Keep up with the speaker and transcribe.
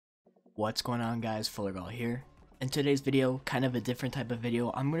What's going on, guys? Fullergall here. In today's video, kind of a different type of video,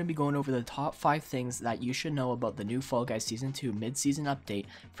 I'm going to be going over the top 5 things that you should know about the new Fall Guys Season 2 mid-season update,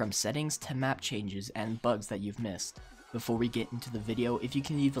 from settings to map changes and bugs that you've missed. Before we get into the video, if you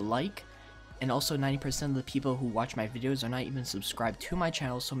can leave a like, and also 90% of the people who watch my videos are not even subscribed to my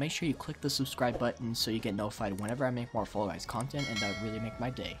channel, so make sure you click the subscribe button so you get notified whenever I make more Fall Guys content, and that really make my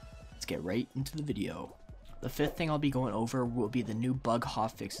day. Let's get right into the video. The 5th thing I'll be going over will be the new bug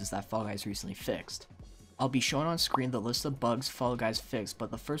hotfixes that Fall Guys recently fixed. I'll be showing on screen the list of bugs Fall Guys fixed,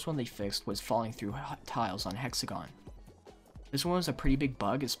 but the first one they fixed was falling through tiles on hex-a-gone. This one was a pretty big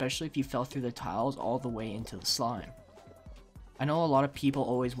bug, especially if you fell through the tiles all the way into the slime. I know a lot of people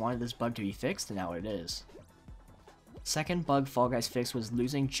always wanted this bug to be fixed, and now it is. Second bug Fall Guys fixed was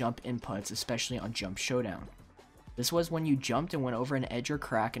losing jump inputs, especially on Jump Showdown. This was when you jumped and went over an edge or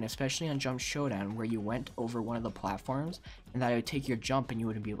crack, and especially on Jump Showdown where you went over one of the platforms and that it would take your jump and you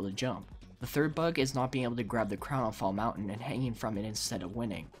wouldn't be able to jump. The third bug is not being able to grab the crown on Fall Mountain and hanging from it instead of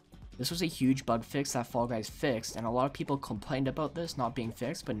winning. This was a huge bug fix that Fall Guys fixed, and a lot of people complained about this not being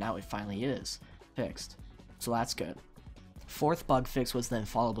fixed, but now it finally is fixed. So that's good. Fourth bug fix was the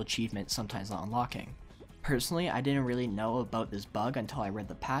infallible achievement sometimes not unlocking. Personally, I didn't really know about this bug until I read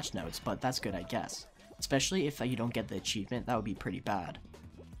the patch notes, but that's good, I guess. Especially if you don't get the achievement, that would be pretty bad.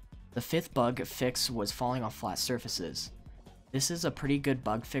 The 5th bug fix was falling on flat surfaces. This is a pretty good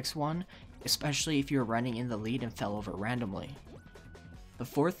bug fix one, especially if you're running in the lead and fell over randomly. The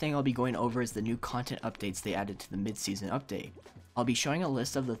 4th thing I'll be going over is the new content updates they added to the mid-season update. I'll be showing a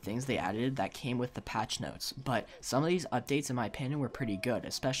list of the things they added that came with the patch notes, but some of these updates in my opinion were pretty good,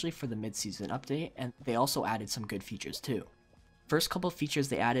 especially for the mid-season update, and they also added some good features too. First couple features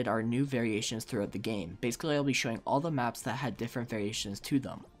they added are new variations throughout the game. Basically, I'll be showing all the maps that had different variations to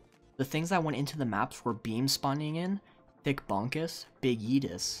them. The things that went into the maps were beams spawning in, thick bonkus, big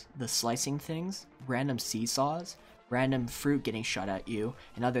yeetus, the slicing things, random seesaws, random fruit getting shot at you,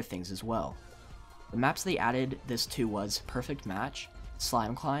 and other things as well. The maps they added this to was Perfect Match,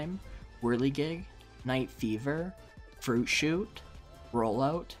 Slime Climb, Whirligig, Night Fever, Fruit Shoot,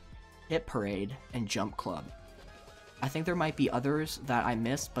 Rollout, Hit Parade, and Jump Club. I think there might be others that I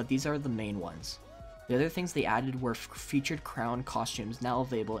missed, but these are the main ones. The other things they added were featured crown costumes now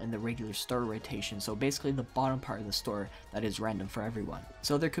available in the regular store rotation, so basically the bottom part of the store that is random for everyone.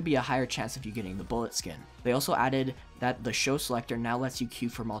 So there could be a higher chance of you getting the bullet skin. They also added that the show selector now lets you queue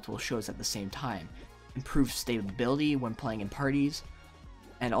for multiple shows at the same time, improved stability when playing in parties,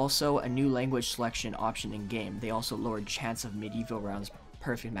 and also a new language selection option in game. They also lowered chance of medieval rounds,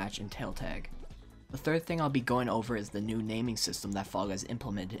 Perfect Match, and tail tag. The third thing I'll be going over is the new naming system that Fall Guys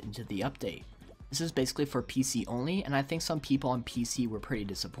implemented into the update. This is basically for PC only, and I think some people on PC were pretty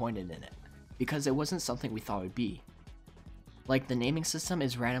disappointed in it, because it wasn't something we thought it would be. Like, the naming system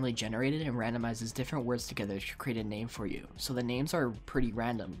is randomly generated and randomizes different words together to create a name for you, so the names are pretty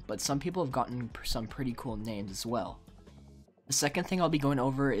random, but some people have gotten some pretty cool names as well. The second thing I'll be going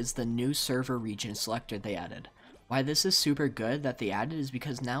over is the new server region selector they added. Why this is super good that they added is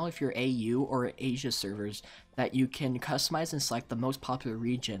because now if you're AU or Asia servers, that you can customize and select the most popular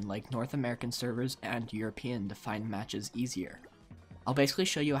region like North American servers and European to find matches easier. I'll basically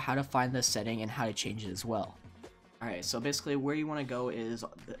show you how to find this setting and how to change it as well. Alright, so basically where you want to go is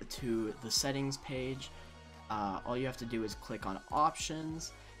to the settings page. All you have to do is click on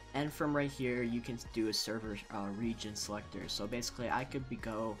options, and from right here you can do a server region selector. So basically I could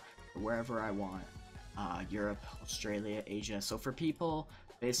go wherever I want. Europe, Australia, Asia. So for people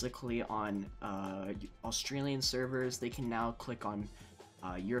basically on Australian servers, they can now click on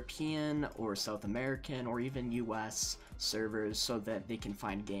European or South American or even US servers so that they can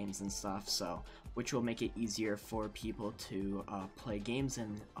find games and stuff, so which will make it easier for people to play games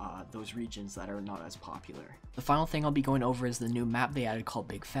in those regions that are not as popular. The final thing I'll be going over is the new map they added called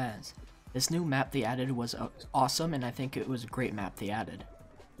Big Fans. This new map they added was awesome, and I think it was a great map they added.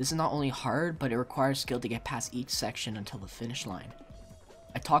 This is not only hard, but it requires skill to get past each section until the finish line.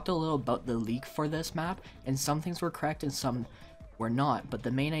 I talked a little about the leak for this map, and some things were correct and some were not, but the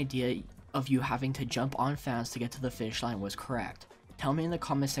main idea of you having to jump on fans to get to the finish line was correct. Tell me in the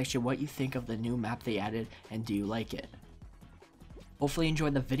comment section what you think of the new map they added, and do you like it? Hopefully you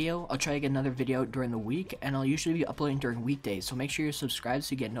enjoyed the video. I'll try to get another video during the week, and I'll usually be uploading during weekdays, so make sure you're subscribed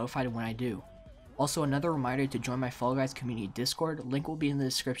so you get notified when I do. Also, another reminder to join my Fall Guys community Discord. Link will be in the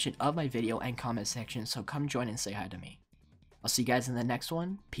description of my video and comment section, so come join and say hi to me. I'll see you guys in the next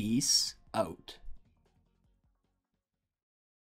one. Peace out.